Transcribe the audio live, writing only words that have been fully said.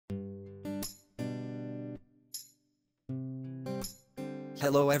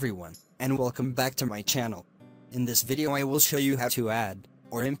Hello everyone, and welcome back to my channel. In this video I will show you how to add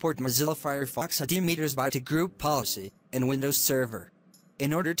or import Mozilla Firefox ADMX to group policy in Windows Server.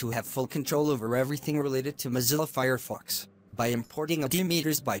 In order to have full control over everything related to Mozilla Firefox, by importing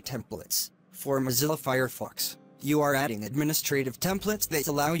ADMX templates for Mozilla Firefox, you are adding administrative templates that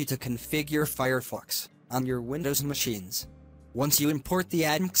allow you to configure Firefox on your Windows machines. Once you import the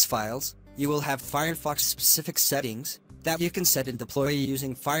ADMX files, you will have Firefox-specific settings that you can set and deploy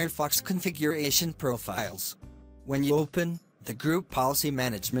using Firefox configuration profiles. When you open the Group Policy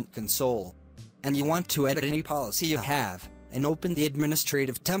Management console, and you want to edit any policy you have, and open the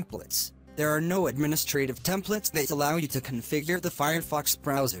administrative templates, there are no administrative templates that allow you to configure the Firefox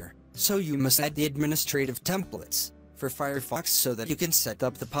browser, so you must add the administrative templates for Firefox so that you can set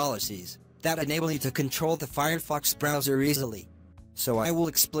up the policies that enable you to control the Firefox browser easily. So I will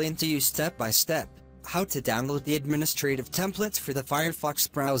explain to you step by step how to download the administrative templates for the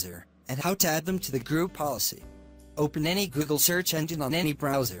Firefox browser, and how to add them to the group policy. Open any Google search engine on any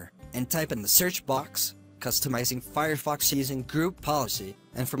browser, and type in the search box, customizing Firefox using group policy,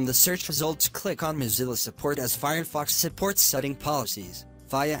 and from the search results click on Mozilla Support as Firefox supports setting policies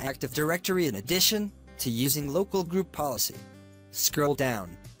via Active Directory in addition to using local group policy. Scroll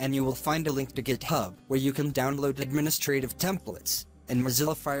down, and you will find a link to GitHub where you can download administrative templates and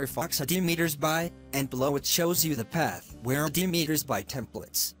Mozilla Firefox ADMX, and below it shows you the path where ADMX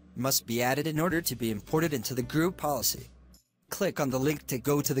templates must be added in order to be imported into the group policy. Click on the link to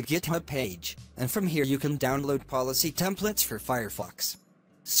go to the GitHub page, and from here you can download policy templates for Firefox.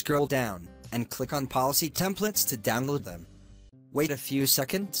 Scroll down, and click on policy templates to download them. Wait a few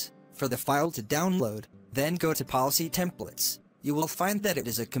seconds for the file to download, then go to policy templates. You will find that it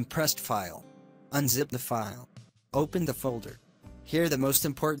is a compressed file. Unzip the file. Open the folder. Here the most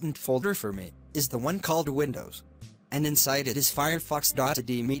important folder for me is the one called Windows. And inside it is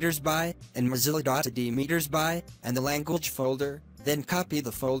firefox.adml and mozilla.adml and the language folder. Then copy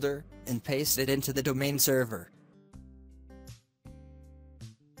the folder and paste it into the domain server.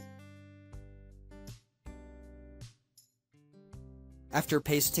 After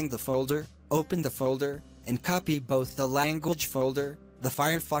pasting the folder, open the folder and copy both the language folder, the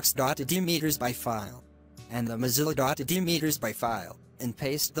firefox.adml file, and the mozilla.adml file, and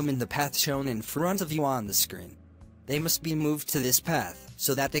paste them in the path shown in front of you on the screen. They must be moved to this path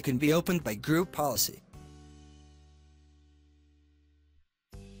so that they can be opened by group policy.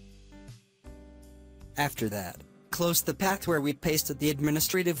 After that, close the path where we pasted the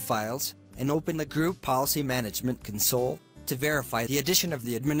administrative files, and open the Group Policy Management console to verify the addition of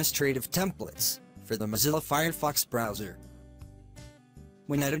the administrative templates for the Mozilla Firefox browser.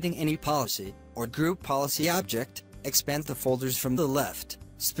 When editing any policy or group policy object, expand the folders from the left,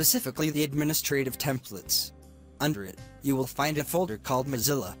 specifically the administrative templates. Under it, you will find a folder called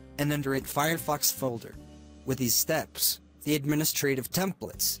Mozilla, and under it Firefox folder. With these steps, the administrative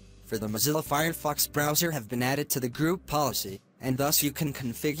templates for the Mozilla Firefox browser have been added to the group policy, and thus you can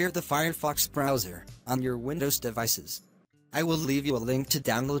configure the Firefox browser on your Windows devices. I will leave you a link to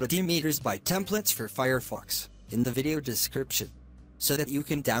download ADMX templates for Firefox in the video description, so that you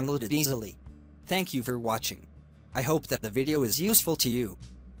can download it easily. Thank you for watching. I hope that the video is useful to you.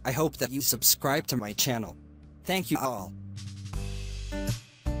 I hope that you subscribe to my channel. Thank you all.